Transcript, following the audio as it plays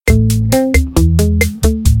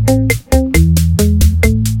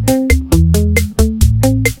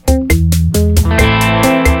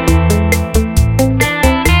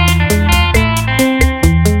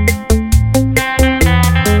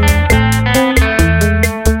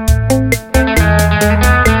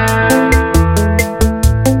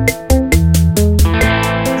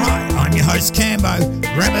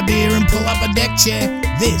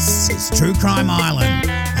True Crime Island,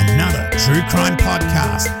 another true crime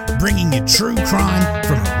podcast bringing you true crime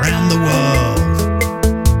from around the world.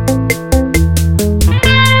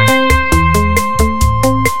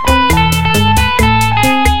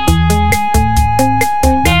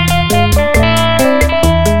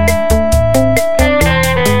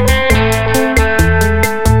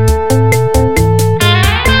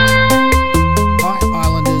 Hi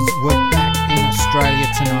Islanders, we're back in Australia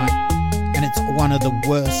tonight, and it's one of the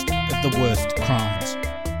worst crimes.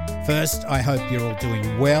 First, I hope you're all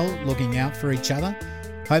doing well, looking out for each other.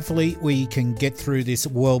 Hopefully we can get through this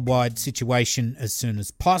worldwide situation as soon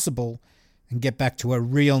as possible and get back to a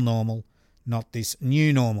real normal, not this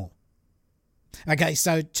new normal. Okay,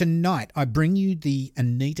 so tonight I bring you the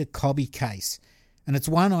Anita Cobby case, and it's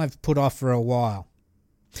one I've put off for a while.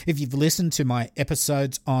 If you've listened to my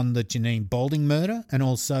episodes on the Janine Balding murder and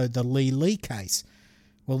also the Lee case,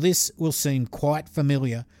 well, this will seem quite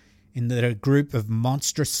familiar in that a group of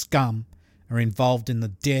monstrous scum are involved in the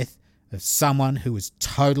death of someone who was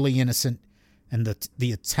totally innocent and that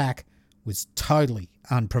the attack was totally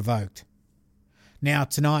unprovoked. Now,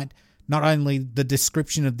 tonight, not only the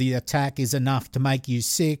description of the attack is enough to make you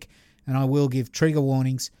sick, and I will give trigger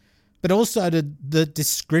warnings, but also the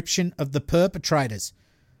description of the perpetrators.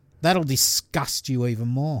 That'll disgust you even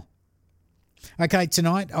more. Okay,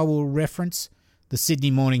 tonight I will reference the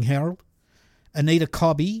Sydney Morning Herald, Anita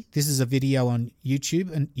Cobby, this is a video on YouTube,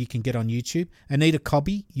 and you can get on YouTube. Anita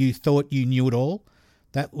Cobby, You Thought You Knew It All.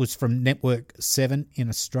 That was from Network 7 in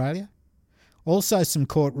Australia. Also some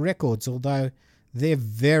court records, although they're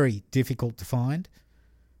very difficult to find.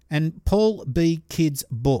 And Paul B. Kidd's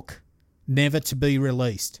book, Never to Be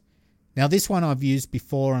Released. Now this one I've used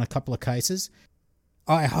before on a couple of cases.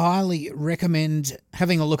 I highly recommend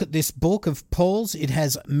having a look at this book of Paul's. It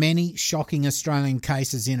has many shocking Australian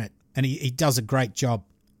cases in it, and he does a great job.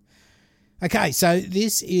 Okay, so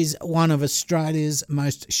this is one of Australia's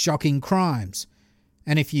most shocking crimes.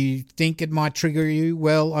 And if you think it might trigger you,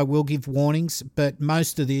 well, I will give warnings, but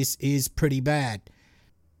most of this is pretty bad.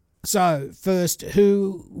 So, first,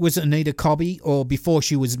 who was Anita Cobby, or before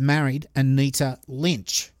she was married, Anita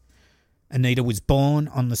Lynch? Anita was born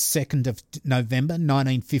on the 2nd of November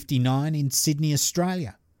 1959 in Sydney,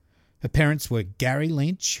 Australia. Her parents were Gary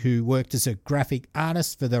Lynch, who worked as a graphic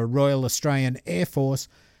artist for the Royal Australian Air Force,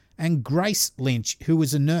 and Grace Lynch, who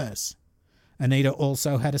was a nurse. Anita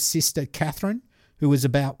also had a sister, Catherine, who was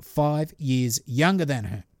about 5 years younger than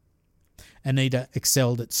her. Anita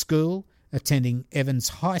excelled at school, attending Evans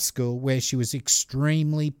High School, where she was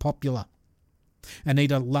extremely popular.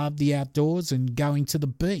 Anita loved the outdoors and going to the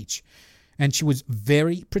beach, and she was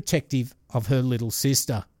very protective of her little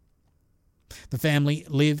sister. The family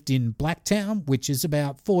lived in Blacktown, which is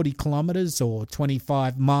about 40 kilometres or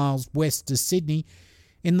 25 miles west of Sydney,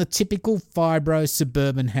 in the typical fibro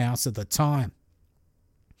suburban house of the time.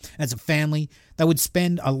 As a family, they would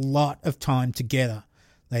spend a lot of time together.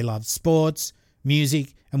 They loved sports,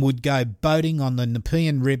 music, and would go boating on the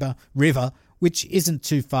Nepean River, which isn't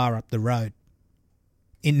too far up the road.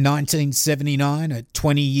 In 1979, at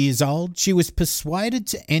 20 years old, she was persuaded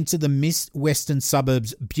to enter the Miss Western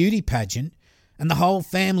Suburbs beauty pageant, and the whole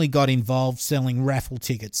family got involved selling raffle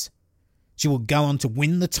tickets. She would go on to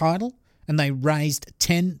win the title, and they raised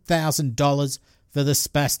 $10,000 for the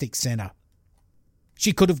Spastic Centre.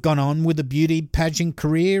 She could have gone on with a beauty pageant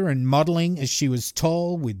career and modelling, as she was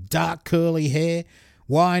tall with dark curly hair,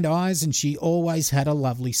 wide eyes, and she always had a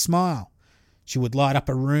lovely smile. She would light up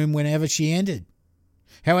a room whenever she entered.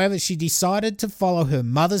 However, she decided to follow her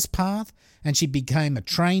mother's path, and she became a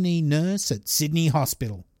trainee nurse at Sydney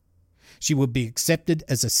Hospital. She would be accepted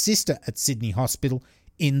as a sister at Sydney Hospital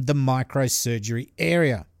in the microsurgery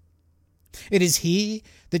area. It is here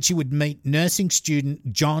that she would meet nursing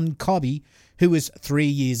student John Cobby, who was 3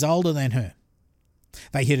 years older than her.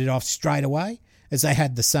 They hit it off straight away, as they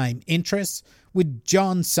had the same interests, with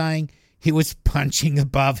John saying he was punching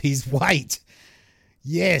above his weight.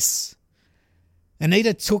 Yes.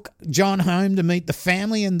 Anita took John home to meet the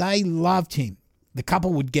family, and they loved him. The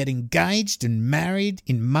couple would get engaged and married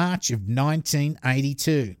in March of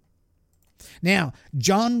 1982. Now,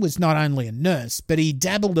 John was not only a nurse, but he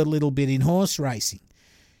dabbled a little bit in horse racing.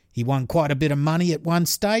 He won quite a bit of money at one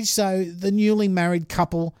stage, so the newly married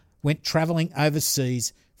couple went travelling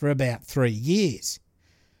overseas for about 3 years.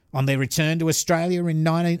 On their return to Australia in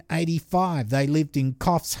 1985, they lived in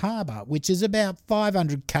Coffs Harbour, which is about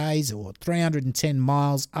 500 k's or 310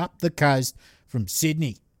 miles up the coast from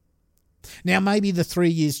Sydney. Now, maybe the 3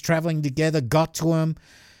 years travelling together got to them,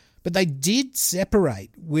 but they did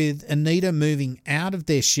separate, with Anita moving out of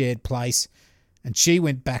their shared place, and she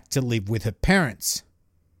went back to live with her parents.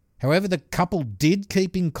 However, the couple did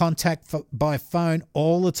keep in contact by phone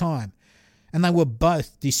all the time, and they were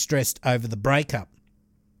both distressed over the breakup.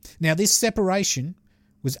 Now, this separation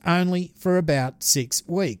was only for about 6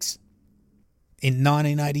 weeks. In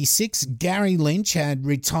 1986, Gary Lynch had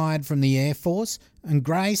retired from the Air Force, and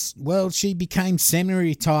Grace, well, she became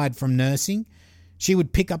semi-retired from nursing. She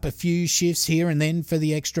would pick up a few shifts here and then for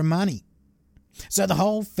the extra money. So the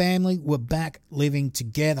whole family were back living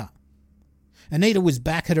together. Anita was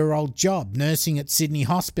back at her old job, nursing at Sydney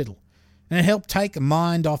Hospital, and it helped take her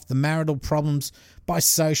mind off the marital problems by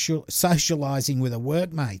socialising with her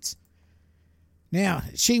workmates. Now,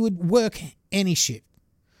 she would work any shift,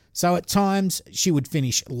 so at times she would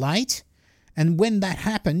finish late, and when that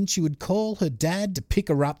happened, she would call her dad to pick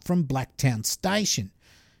her up from Blacktown Station.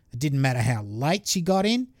 It didn't matter how late she got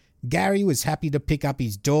in, Gary was happy to pick up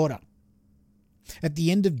his daughter. At the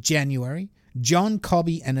end of January, John,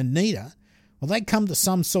 Cobby and Anita, well, they'd come to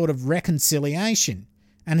some sort of reconciliation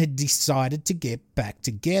and had decided to get back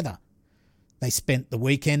together. They spent the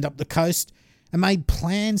weekend up the coast and made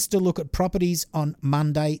plans to look at properties on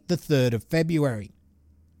Monday the 3rd of February.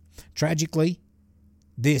 Tragically,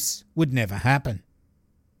 this would never happen.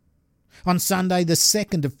 On Sunday the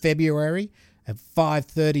 2nd of February at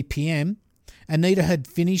 5:30 p.m, Anita had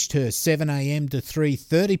finished her 7 a.m. to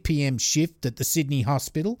 3:30 p.m. shift at the Sydney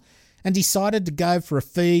Hospital and decided to go for a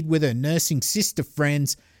feed with her nursing sister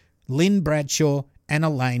friends Lynn Bradshaw and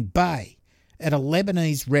Elaine Bay at a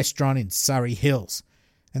Lebanese restaurant in Surrey Hills.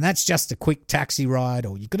 And that's just a quick taxi ride,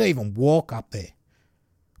 or you could even walk up there.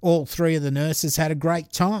 All three of the nurses had a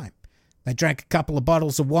great time. They drank a couple of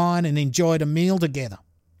bottles of wine and enjoyed a meal together.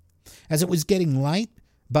 As it was getting late,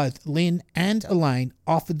 both Lynn and Elaine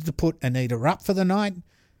offered to put Anita up for the night,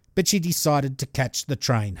 but she decided to catch the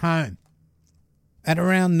train home. At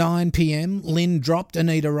around 9 p.m, Lynn dropped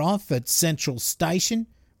Anita off at Central Station,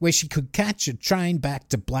 where she could catch a train back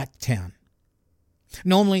to Blacktown.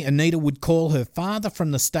 Normally, Anita would call her father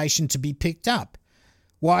from the station to be picked up.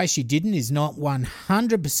 Why she didn't is not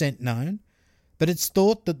 100% known, but it's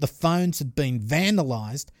thought that the phones had been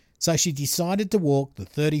vandalised, so she decided to walk the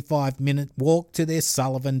 35-minute walk to their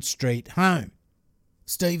Sullivan Street home.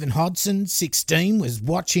 Stephen Hodson, 16, was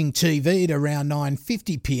watching TV at around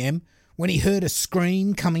 9:50 p.m. when he heard a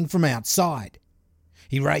scream coming from outside.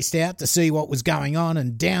 He raced out to see what was going on,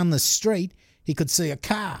 and down the street he could see a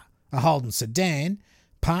car, a Holden sedan,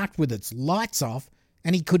 parked with its lights off,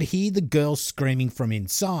 and he could hear the girl screaming from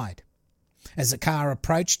inside. As the car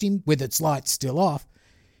approached him with its lights still off,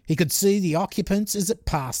 he could see the occupants as it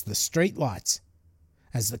passed the streetlights.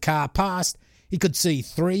 As the car passed, he could see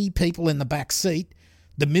 3 people in the back seat,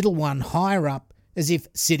 the middle one higher up as if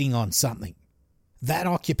sitting on something. That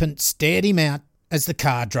occupant stared him out as the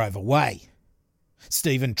car drove away.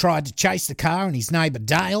 Stephen tried to chase the car and his neighbour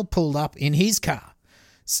Dale pulled up in his car.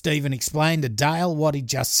 Stephen explained to Dale what he'd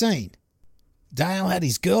just seen. Dale had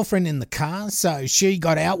his girlfriend in the car, so she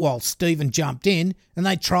got out while Stephen jumped in and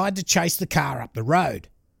they tried to chase the car up the road.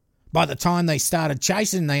 By the time they started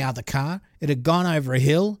chasing the other car, it had gone over a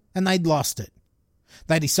hill and they'd lost it.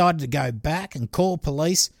 They decided to go back and call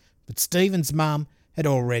police, but Stephen's mum had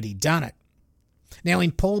already done it. Now,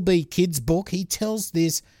 in Paul B. Kidd's book, he tells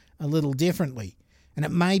this a little differently, and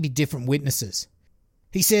it may be different witnesses.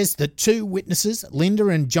 He says that 2 witnesses, Linda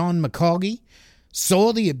and John McCoggy,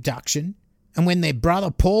 saw the abduction, and when their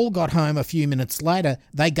brother Paul got home a few minutes later,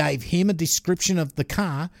 they gave him a description of the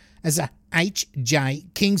car as a H.J.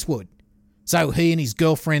 Kingswood. So he and his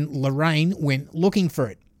girlfriend Lorraine went looking for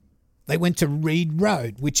it. They went to Reed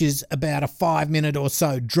Road, which is about a 5-minute or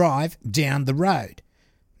so drive down the road.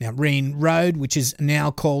 Now, Reed Road, which is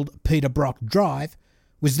now called Peter Brock Drive,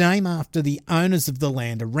 was named after the owners of the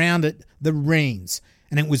land around it, the Reens,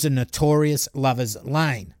 and it was a notorious lover's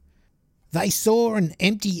lane. They saw an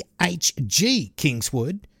empty H.G.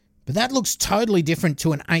 Kingswood, but that looks totally different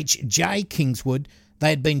to an H.J. Kingswood they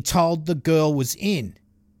had been told the girl was in,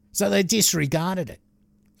 so they disregarded it.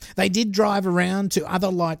 They did drive around to other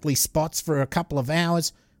likely spots for a couple of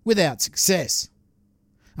hours without success.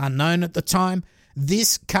 Unknown at the time,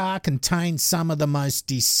 this car contained some of the most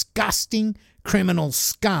disgusting criminal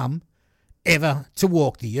scum ever to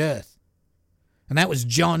walk the earth. And that was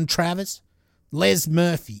John Travers, Les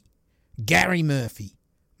Murphy, Gary Murphy,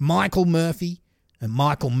 Michael Murphy and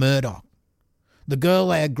Michael Murdoch. The girl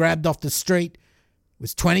they had grabbed off the street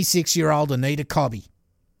was 26-year-old Anita Cobby.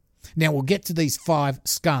 Now, we'll get to these 5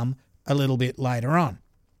 scum a little bit later on.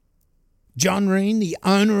 John Reen, the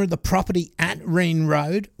owner of the property at Reen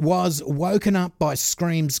Road, was woken up by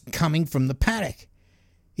screams coming from the paddock.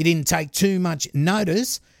 He didn't take too much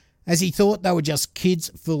notice, as he thought they were just kids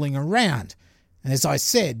fooling around, And as I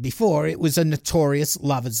said before, it was a notorious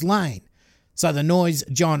lover's lane, so the noise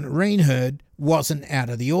John Reen heard wasn't out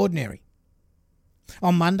of the ordinary.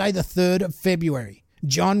 On Monday the 3rd of February,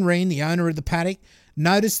 John Reen, the owner of the paddock,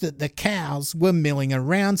 noticed that the cows were milling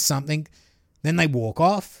around something, then they walk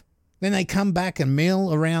off, then they come back and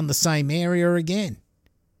mill around the same area again.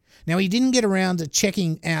 Now, he didn't get around to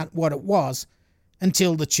checking out what it was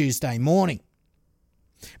until the Tuesday morning.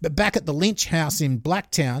 But back at the Lynch house in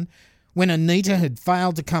Blacktown, when Anita had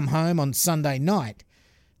failed to come home on Sunday night,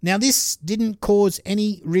 now this didn't cause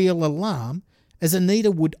any real alarm, as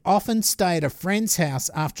Anita would often stay at a friend's house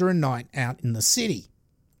after a night out in the city.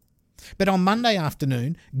 But on Monday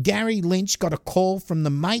afternoon, Gary Lynch got a call from the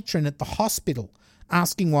matron at the hospital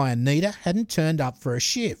asking why Anita hadn't turned up for a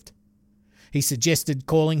shift. He suggested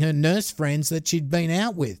calling her nurse friends that she'd been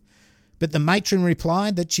out with, but the matron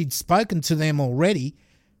replied that she'd spoken to them already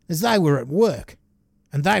as they were at work,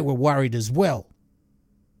 and they were worried as well.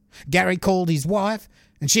 Gary called his wife,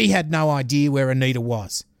 and she had no idea where Anita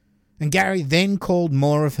was, and Gary then called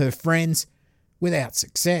more of her friends without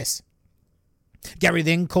success. Gary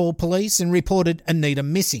then called police and reported Anita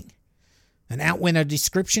missing, and out went a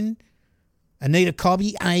description: Anita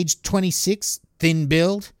Cobby, aged 26, thin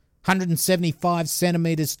build, 175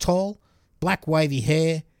 centimetres tall, black wavy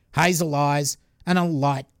hair, hazel eyes, and a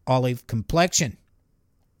light olive complexion.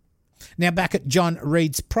 Now back at John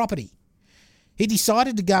Reed's property, he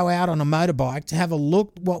decided to go out on a motorbike to have a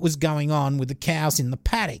look at what was going on with the cows in the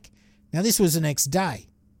paddock. Now this was the next day,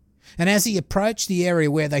 and as he approached the area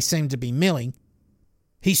where they seemed to be milling,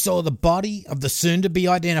 he saw the body of the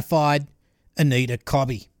soon-to-be-identified Anita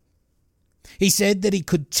Cobby. He said that he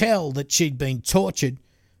could tell that she'd been tortured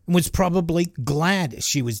and was probably glad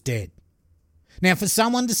she was dead. Now, for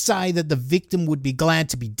someone to say that the victim would be glad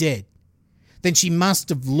to be dead, then she must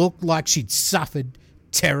have looked like she'd suffered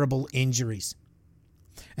terrible injuries.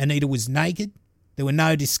 Anita was naked. There were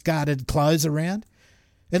no discarded clothes around.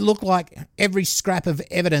 It looked like every scrap of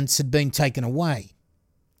evidence had been taken away.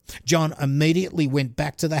 John immediately went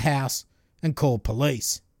back to the house and called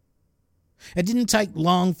police. It didn't take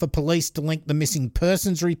long for police to link the missing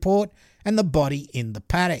persons report and the body in the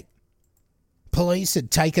paddock. Police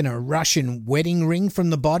had taken a Russian wedding ring from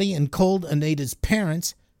the body and called Anita's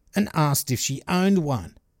parents and asked if she owned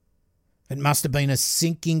one. It must have been a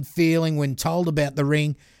sinking feeling when told about the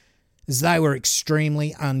ring, as they were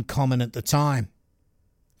extremely uncommon at the time.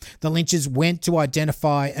 The Lynches went to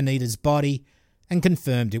identify Anita's body and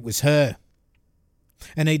confirmed it was her.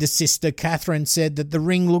 Anita's sister Catherine said that the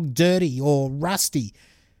ring looked dirty or rusty,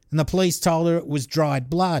 and the police told her it was dried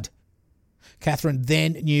blood. Catherine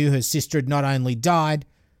then knew her sister had not only died,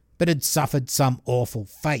 but had suffered some awful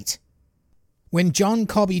fate. When John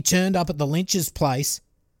Cobby turned up at the Lynch's place,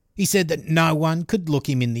 he said that no one could look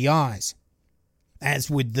him in the eyes. As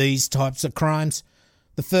with these types of crimes,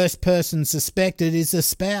 the first person suspected is the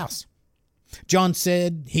spouse. John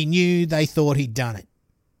said he knew they thought he'd done it.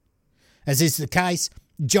 As is the case,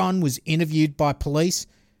 John was interviewed by police,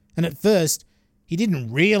 and at first he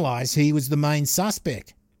didn't realise he was the main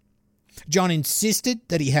suspect. John insisted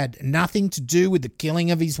that he had nothing to do with the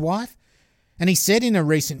killing of his wife, and he said in a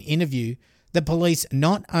recent interview that police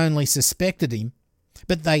not only suspected him,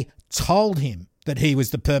 but they told him that he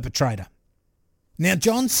was the perpetrator. Now,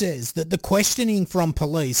 John says that the questioning from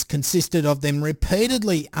police consisted of them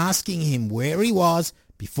repeatedly asking him where he was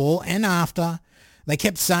before and after. They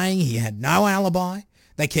kept saying he had no alibi.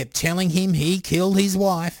 They kept telling him he killed his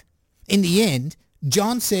wife. In the end,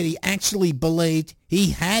 John said he actually believed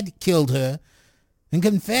he had killed her and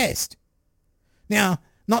confessed. Now,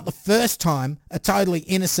 not the first time a totally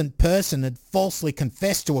innocent person had falsely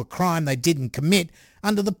confessed to a crime they didn't commit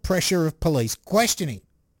under the pressure of police questioning.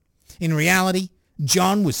 In reality,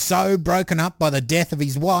 John was so broken up by the death of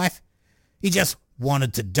his wife, he just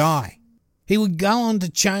wanted to die. He would go on to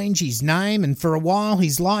change his name, and for a while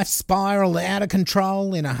his life spiralled out of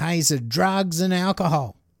control in a haze of drugs and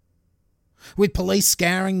alcohol. With police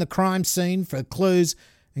scouring the crime scene for clues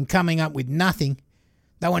and coming up with nothing,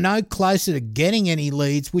 they were no closer to getting any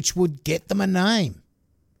leads which would get them a name.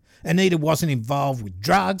 Anita wasn't involved with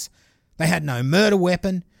drugs, they had no murder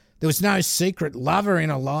weapon, there was no secret lover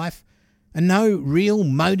in her life, and no real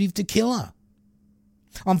motive to kill her.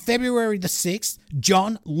 On February the 6th,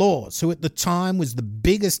 John Laws, who at the time was the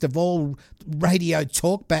biggest of all radio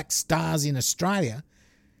talkback stars in Australia,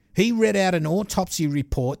 he read out an autopsy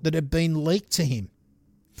report that had been leaked to him.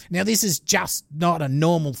 Now, this is just not a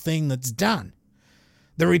normal thing that's done.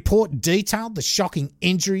 The report detailed the shocking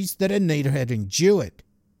injuries that Anita had endured.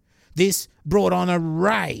 This brought on a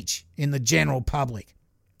rage in the general public.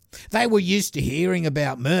 They were used to hearing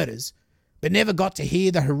about murders, but never got to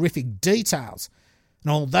hear the horrific details.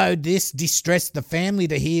 And although this distressed the family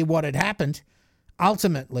to hear what had happened,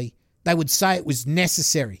 ultimately they would say it was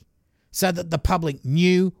necessary so that the public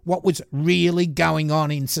knew what was really going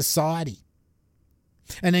on in society.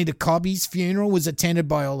 Anita Cobby's funeral was attended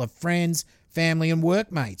by all her friends, family and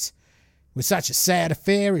workmates. It was such a sad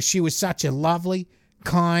affair as she was such a lovely,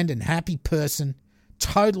 kind and happy person,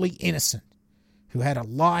 totally innocent, who had a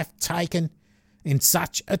life taken in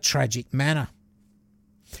such a tragic manner.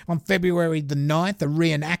 On February the 9th, a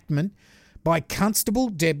reenactment by Constable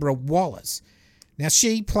Deborah Wallace. Now,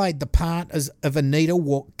 she played the part of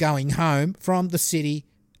Anita going home from the city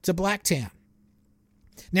to Blacktown.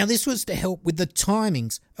 Now, this was to help with the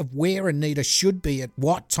timings of where Anita should be at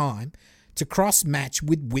what time to cross-match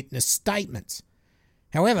with witness statements.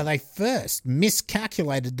 However, they first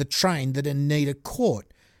miscalculated the train that Anita caught,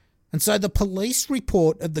 and so the police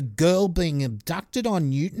report of the girl being abducted on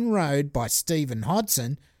Newton Road by Stephen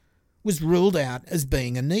Hodson was ruled out as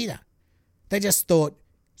being Anita. They just thought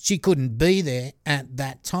she couldn't be there at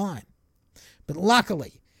that time. But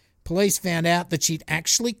luckily, police found out that she'd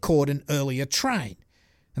actually caught an earlier train,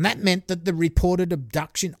 and that meant that the reported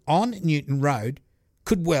abduction on Newton Road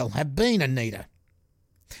could well have been Anita.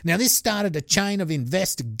 Now, this started a chain of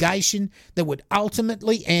investigation that would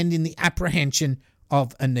ultimately end in the apprehension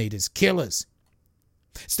of Anita's killers.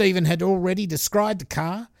 Stephen had already described the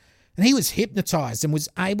car, and he was hypnotised and was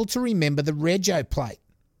able to remember the rego plate.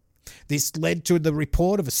 This led to the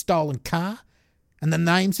report of a stolen car and the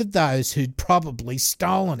names of those who'd probably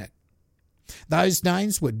stolen it. Those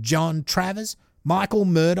names were John Travers, Michael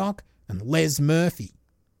Murdoch and Les Murphy.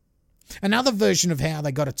 Another version of how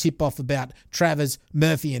they got a tip-off about Travers,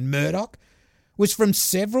 Murphy and Murdoch was from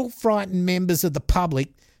several frightened members of the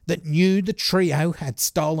public that knew the trio had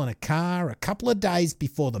stolen a car a couple of days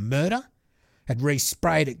before the murder, had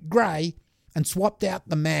resprayed it grey and swapped out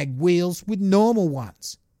the mag wheels with normal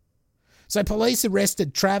ones. So police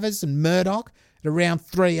arrested Travers and Murdoch at around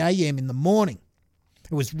 3 a.m. in the morning.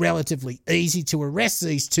 It was relatively easy to arrest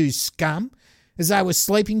these two scum as they were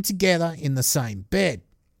sleeping together in the same bed.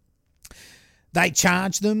 They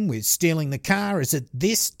charged them with stealing the car, as at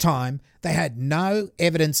this time they had no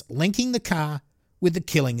evidence linking the car with the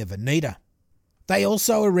killing of Anita. They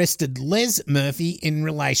also arrested Les Murphy in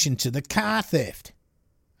relation to the car theft.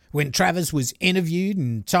 When Travers was interviewed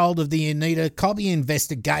and told of the Anita Cobby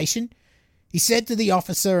investigation, he said to the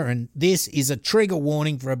officer, and this is a trigger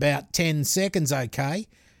warning for about 10 seconds, okay?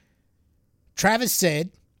 Travers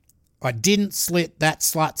said, "I didn't slit that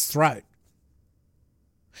slut's throat."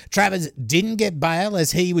 Travers didn't get bail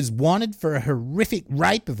as he was wanted for a horrific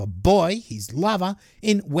rape of a boy, his lover,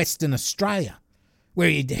 in Western Australia, where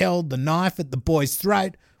he'd held the knife at the boy's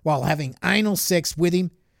throat while having anal sex with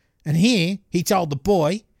him. And here he told the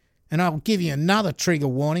boy, and I'll give you another trigger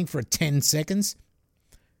warning for 10 seconds,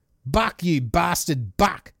 "Buck, you bastard,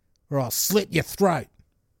 buck, or I'll slit your throat."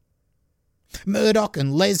 Murdoch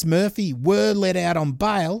and Les Murphy were let out on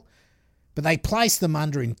bail, but they placed them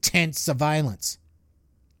under intense surveillance.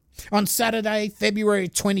 On Saturday, February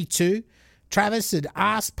 22, Travers had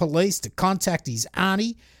asked police to contact his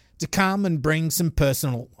auntie to come and bring some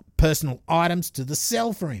personal items to the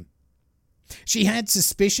cell for him. She had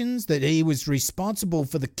suspicions that he was responsible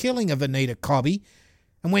for the killing of Anita Cobby,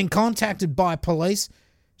 and when contacted by police,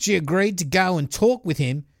 she agreed to go and talk with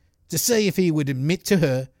him to see if he would admit to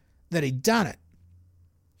her that he'd done it.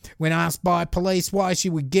 When asked by police why she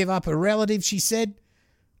would give up a relative, she said,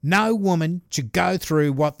 "No woman should go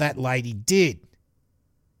through what that lady did."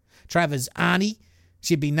 Travers' auntie,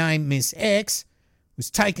 she'd be named Miss X, was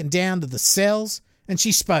taken down to the cells and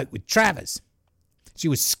she spoke with Travers. She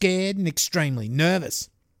was scared and extremely nervous.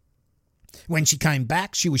 When she came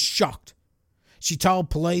back, she was shocked. She told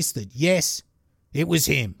police that yes, it was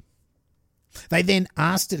him. They then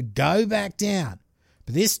asked her to go back down,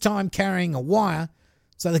 but this time carrying a wire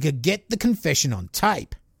so they could get the confession on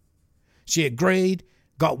tape. She agreed,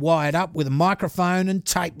 got wired up with a microphone and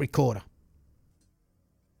tape recorder.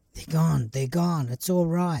 They're gone, it's all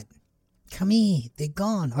right. Come here, they're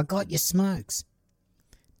gone, I got your smokes."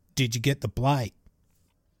 "Did you get the blade?"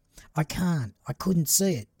 I couldn't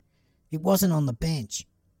see it. It wasn't on the bench."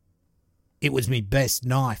 "It was me best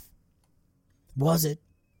knife." "Was it?"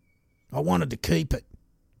 "I wanted to keep it."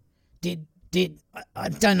 I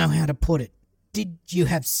don't know how to put it. Did you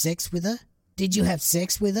have sex with her?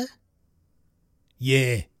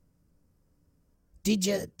 "Yeah."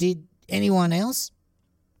 Did anyone else?"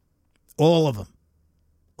 "All of them."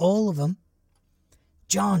 "All of them?"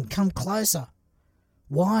 "John, come closer.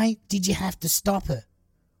 Why did you have to stop her?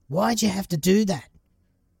 Why'd you have to do that?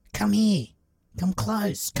 Come here. Come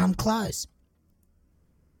close.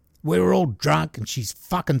 We were all drunk and she's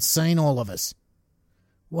fucking seen all of us.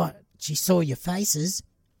 What, she saw your faces?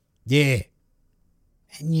 Yeah.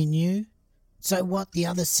 And you knew? So what, the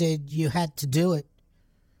others said you had to do it?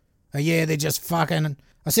 Oh yeah, they're just fucking...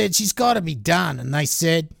 I said, she's got to be done, and they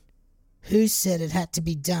said... Who said it had to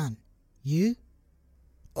be done? You?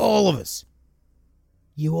 All of us.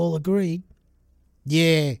 You all agreed?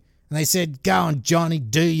 Yeah, and they said, go on, Johnny,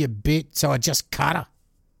 do your bit, so I just cut her.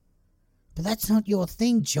 But that's not your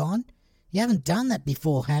thing, John. You haven't done that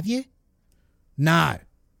before, have you? No.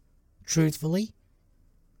 Truthfully?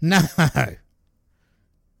 No.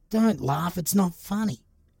 Don't laugh, it's not funny.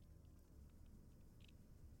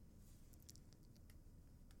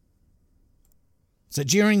 So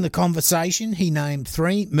during the conversation, he named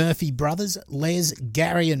 3 Murphy brothers, Les,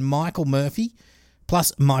 Gary and Michael Murphy,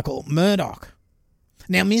 plus Michael Murdoch.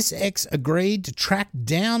 Now, Miss X agreed to track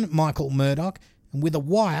down Michael Murdoch and with a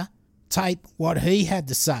wire, tape what he had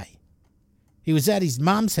to say. He was at his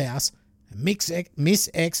mum's house and Miss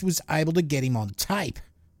X was able to get him on tape.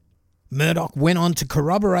 Murdoch went on to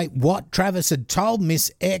corroborate what Travis had told Miss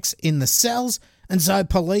X in the cells, and so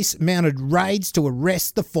police mounted raids to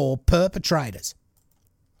arrest the 4 perpetrators.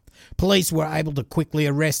 Police were able to quickly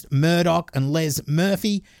arrest Murdoch and Les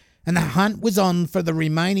Murphy, and the hunt was on for the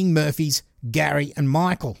remaining Murphys, Gary and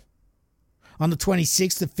Michael. On the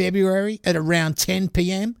 26th of February at around 10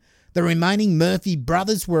 p.m, the remaining Murphy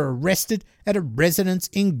brothers were arrested at a residence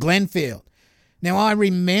in Glenfield. Now, I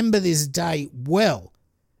remember this day well,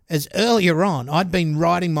 as earlier on I'd been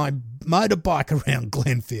riding my motorbike around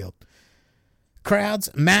Glenfield. Crowds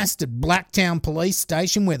massed at Blacktown Police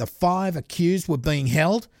Station where the 5 accused were being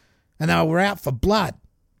held, and they were out for blood.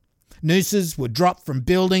 Nooses were dropped from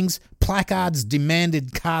buildings, placards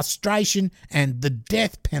demanded castration and the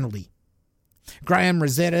death penalty. Graham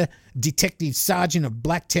Rosetta, Detective Sergeant of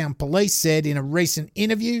Blacktown Police, said in a recent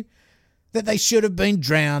interview that they should have been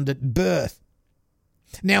drowned at birth.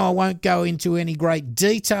 Now, I won't go into any great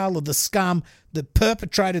detail of the scum that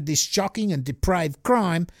perpetrated this shocking and depraved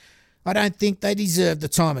crime. I don't think they deserve the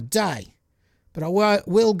time of day. But I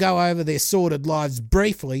will go over their sordid lives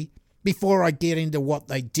briefly before I get into what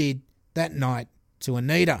they did that night to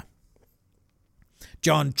Anita.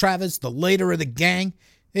 John Travers, the leader of the gang,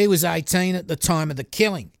 he was 18 at the time of the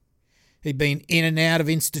killing. He'd been in and out of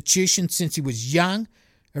institutions since he was young,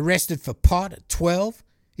 arrested for pot at 12,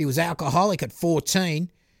 he was alcoholic at 14,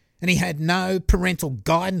 and he had no parental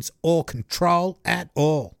guidance or control at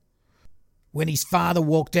all. When his father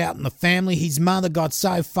walked out in the family, his mother got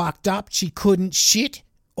so fucked up she couldn't shit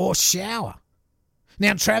or shower.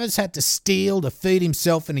 Now, Travers had to steal to feed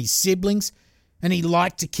himself and his siblings, and he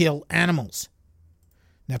liked to kill animals.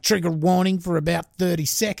 Now, trigger warning for about 30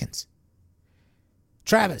 seconds.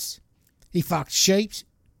 Travers, he fucked sheep,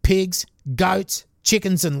 pigs, goats,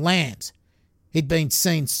 chickens and lambs. He'd been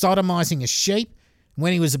seen sodomising a sheep, and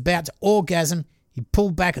when he was about to orgasm, he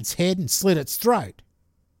pulled back its head and slit its throat.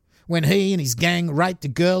 When he and his gang raped a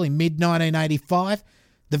girl in mid-1985,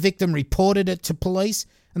 the victim reported it to police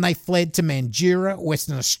and they fled to Mandurah,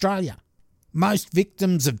 Western Australia. Most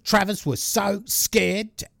victims of Travers were so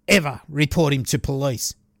scared to ever report him to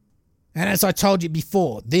police. And as I told you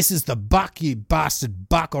before, this is the buck, you bastard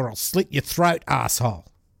buck, or I'll slit your throat, asshole.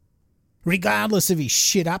 Regardless of his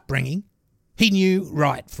shit upbringing, he knew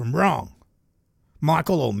right from wrong.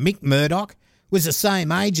 Michael, or Mick Murdoch, was the same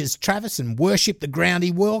age as Travis and worshipped the ground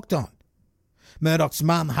he walked on. Murdoch's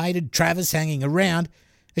mum hated Travis hanging around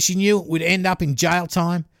as she knew it would end up in jail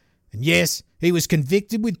time, and yes, he was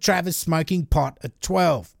convicted with Travis smoking pot at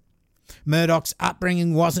 12. Murdoch's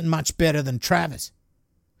upbringing wasn't much better than Travis.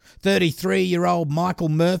 33-year-old Michael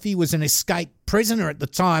Murphy was an escaped prisoner at the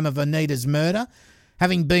time of Anita's murder,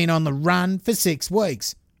 having been on the run for 6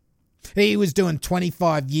 weeks. He was doing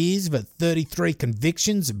 25 years for 33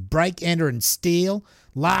 convictions of break, enter and steal,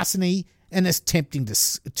 larceny and attempting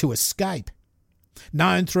to escape.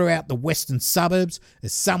 Known throughout the western suburbs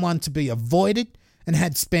as someone to be avoided and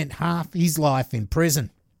had spent half his life in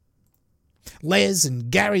prison. Les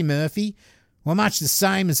and Gary Murphy were much the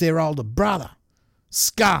same as their older brother.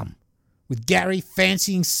 Scum, with Gary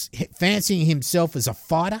fancying himself as a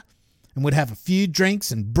fighter and would have a few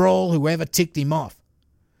drinks and brawl whoever ticked him off.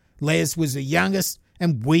 Les was the youngest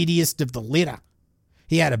and weediest of the litter.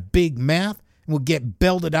 He had a big mouth and would get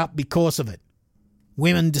belted up because of it.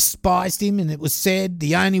 Women despised him, and it was said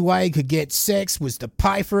the only way he could get sex was to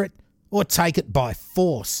pay for it or take it by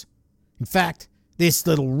force. In fact, this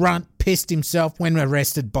little runt pissed himself when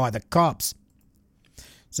arrested by the cops.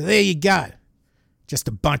 So there you go. Just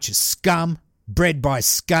a bunch of scum, bred by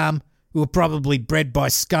scum, who were probably bred by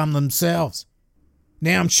scum themselves.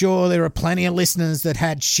 Now I'm sure there are plenty of listeners that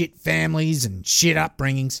had shit families and shit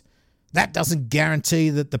upbringings. That doesn't guarantee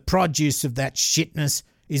that the produce of that shitness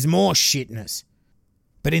is more shitness.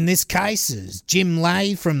 But in this case, as Jim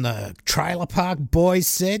Lay from the Trailer Park Boys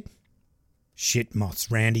said, shit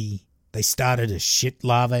moths, Randy, they started as shit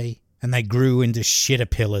larvae and they grew into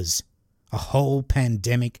shitterpillars. A whole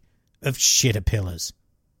pandemic of shitterpillars.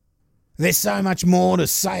 There's so much more to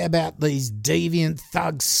say about these deviant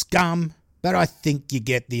thug scum, but I think you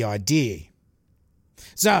get the idea.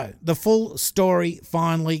 So, the full story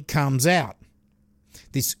finally comes out.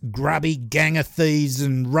 This grubby gang of thieves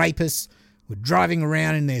and rapists were driving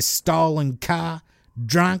around in their stolen car,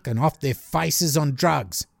 drunk and off their faces on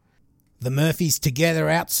drugs. The Murphys together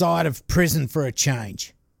outside of prison for a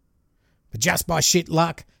change. But just by shit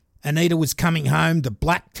luck, Anita was coming home to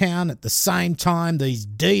Blacktown at the same time these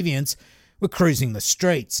deviants were cruising the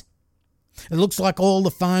streets. It looks like all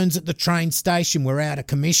the phones at the train station were out of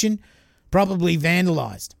commission, probably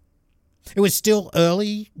vandalised. It was still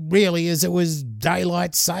early, really, as it was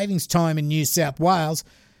daylight savings time in New South Wales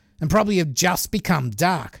and probably had just become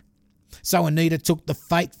dark. So Anita took the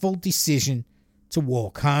fateful decision to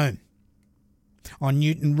walk home. On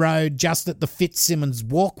Newton Road, just at the Fitzsimmons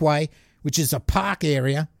Walkway, which is a park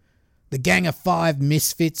area, the gang of 5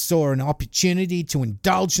 misfits saw an opportunity to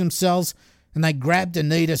indulge themselves and they grabbed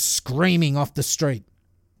Anita screaming off the street.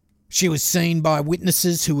 She was seen by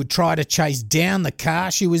witnesses who would try to chase down the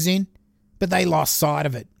car she was in, but they lost sight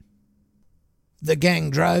of it. The gang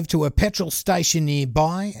drove to a petrol station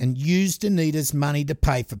nearby and used Anita's money to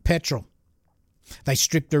pay for petrol. They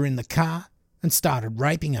stripped her in the car and started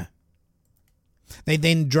raping her. They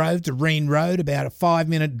then drove to Reen Road, about a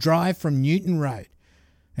 5-minute drive from Newton Road.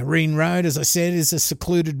 Now, Reen Road, as I said, is a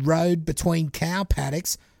secluded road between cow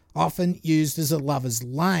paddocks, often used as a lover's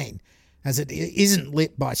lane, as it isn't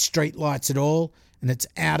lit by street lights at all and it's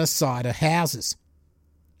out of sight of houses.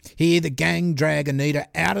 Here the gang drag Anita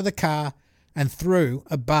out of the car and through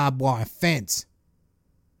a barbed wire fence.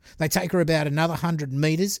 They take her about another 100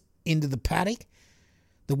 metres into the paddock.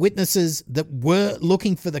 The witnesses that were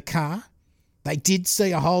looking for the car, they did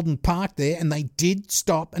see a Holden parked there and they did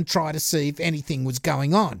stop and try to see if anything was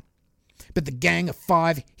going on. But the gang of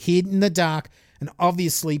 5 hid in the dark and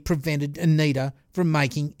obviously prevented Anita from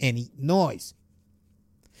making any noise.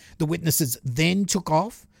 The witnesses then took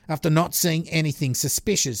off after not seeing anything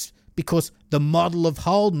suspicious because the model of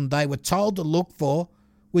Holden they were told to look for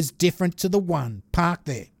was different to the one parked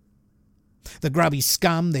there. The grubby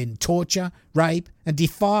scum then torture, rape and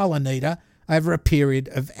defile Anita over a period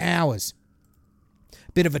of hours.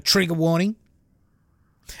 Bit of a trigger warning.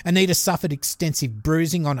 Anita suffered extensive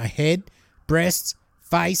bruising on her head, breasts,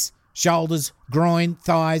 face, shoulders, groin,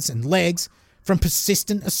 thighs and legs from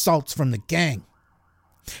persistent assaults from the gang.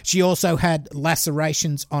 She also had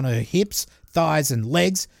lacerations on her hips, thighs and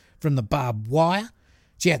legs from the barbed wire.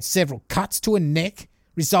 She had several cuts to her neck,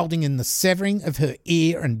 resulting in the severing of her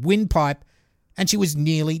ear and windpipe, and she was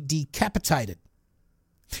nearly decapitated.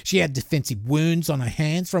 She had defensive wounds on her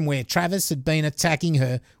hands from where Travis had been attacking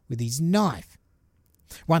her with his knife.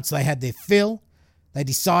 Once they had their fill, they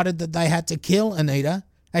decided that they had to kill Anita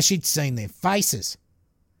as she'd seen their faces.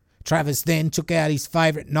 Travis then took out his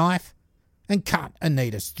favourite knife and cut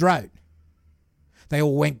Anita's throat. They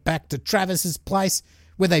all went back to Travis's place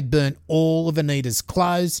where they burnt all of Anita's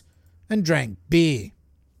clothes and drank beer.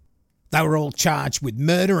 They were all charged with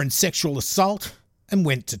murder and sexual assault and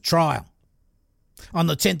went to trial. On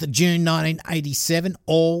the 10th of June 1987,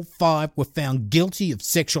 all 5 were found guilty of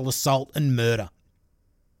sexual assault and murder.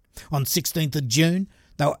 On 16th of June,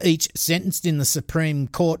 they were each sentenced in the Supreme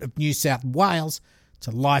Court of New South Wales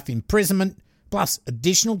to life imprisonment plus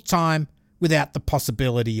additional time without the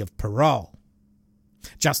possibility of parole.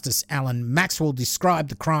 Justice Alan Maxwell described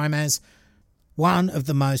the crime as one of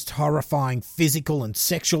the most horrifying physical and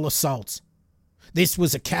sexual assaults. This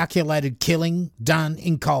was a calculated killing done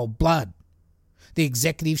in cold blood. The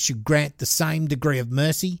executive should grant the same degree of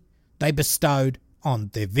mercy they bestowed on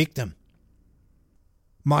their victim.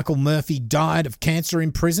 Michael Murphy died of cancer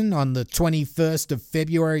in prison on the 21st of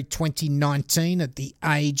February 2019 at the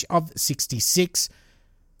age of 66.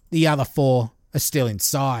 The other 4 are still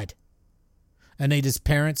inside. Anita's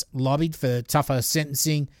parents lobbied for tougher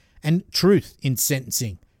sentencing and truth in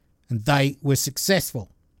sentencing, and they were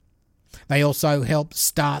successful. They also helped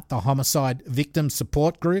start the Homicide Victim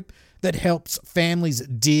Support Group that helps families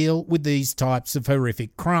deal with these types of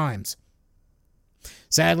horrific crimes.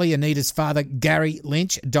 Sadly, Anita's father, Gary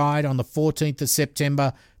Lynch, died on the 14th of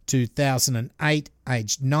September 2008,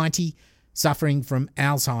 aged 90, suffering from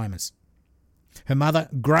Alzheimer's. Her mother,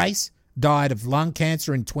 Grace, died of lung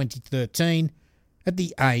cancer in 2013, at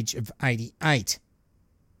the age of 88.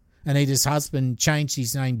 Anita's husband changed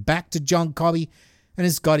his name back to John Cobby and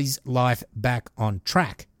has got his life back on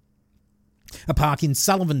track. A park in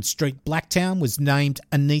Sullivan Street, Blacktown, was named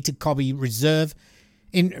Anita Cobby Reserve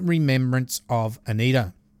in remembrance of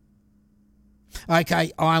Anita.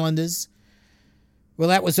 Okay, Islanders. Well,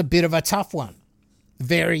 that was a bit of a tough one.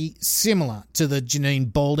 Very similar to the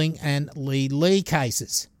Janine Balding and Lee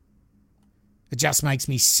cases. It just makes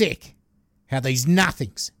me sick how these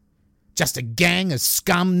nothings, just a gang of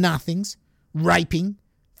scum nothings, raping,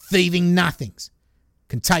 thieving nothings,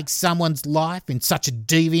 can take someone's life in such a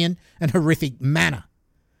deviant and horrific manner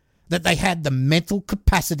that they had the mental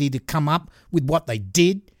capacity to come up with what they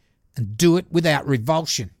did and do it without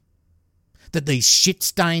revulsion. That these shit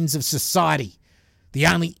stains of society, the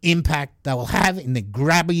only impact they will have in their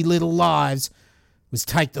grabby little lives was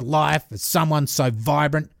take the life of someone so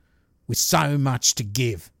vibrant with so much to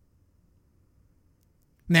give.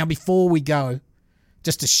 Now, before we go,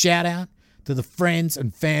 just a shout out to the friends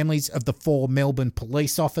and families of the 4 Melbourne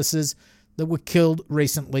police officers that were killed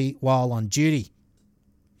recently while on duty.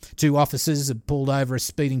 2 officers had pulled over a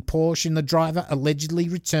speeding Porsche and the driver allegedly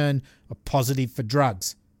returned a positive for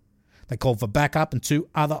drugs. They called for backup and 2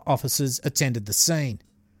 other officers attended the scene.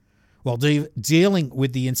 While dealing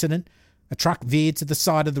with the incident, a truck veered to the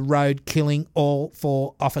side of the road, killing all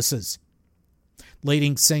 4 officers.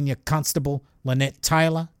 Leading Senior Constable Lynette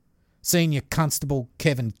Taylor, Senior Constable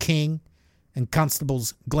Kevin King, and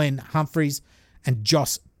Constables Glenn Humphreys and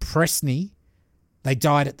Joss Presney, they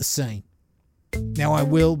died at the scene. Now, I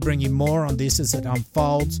will bring you more on this as it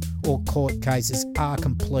unfolds or court cases are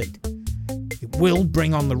complete. It will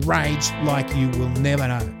bring on the rage like you will never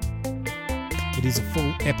know. It is a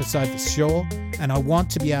full episode for sure, and I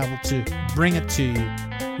want to be able to bring it to you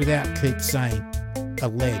without keep saying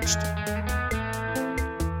alleged.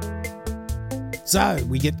 So,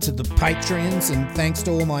 we get to the Patreons, and thanks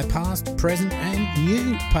to all my past, present and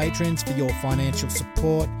new patrons for your financial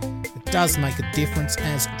support. It does make a difference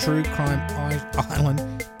as True Crime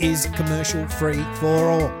Island is commercial free for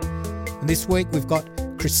all. And this week we've got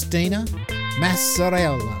Christina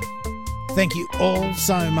Massarella. Thank you all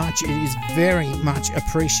so much. It is very much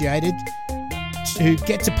appreciated. To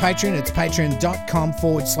get to Patreon, it's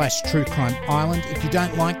patreon.com/True Crime Island. If you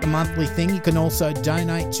don't like the monthly thing, you can also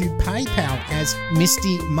donate to PayPal, as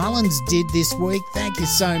Misty Mullins did this week. Thank you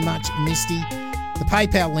so much, Misty. The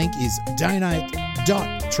PayPal link is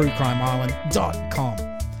donate.truecrimeisland.com.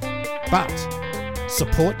 But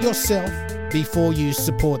support yourself before you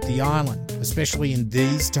support the island, especially in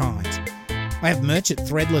these times. I have merch at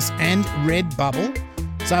Threadless and Redbubble,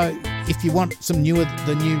 so if you want the new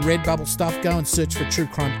Redbubble stuff, go and search for True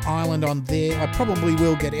Crime Island on there. I probably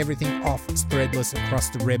will get everything off Threadless across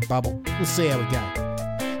to Redbubble. We'll see how we go.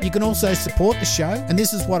 You can also support the show, and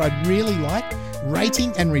this is what I'd really like,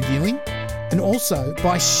 rating and reviewing, and also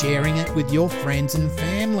by sharing it with your friends and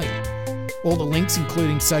family. All the links,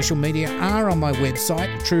 including social media, are on my website,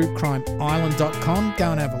 truecrimeisland.com.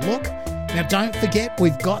 Go and have a look. Now, don't forget,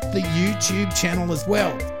 we've got the YouTube channel as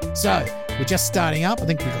well. So, we're just starting up. I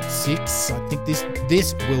think we've got 6. I think this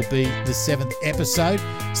will be the 7th episode.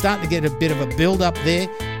 Starting to get a bit of a build-up there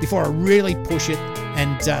before I really push it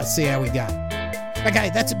and see how we go.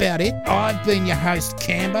 Okay, that's about it. I've been your host,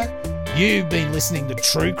 Canberra. You've been listening to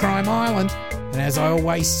True Crime Island. And as I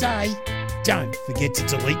always say, don't forget to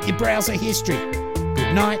delete your browser history.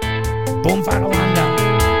 Good night. Boom, Fagalanda.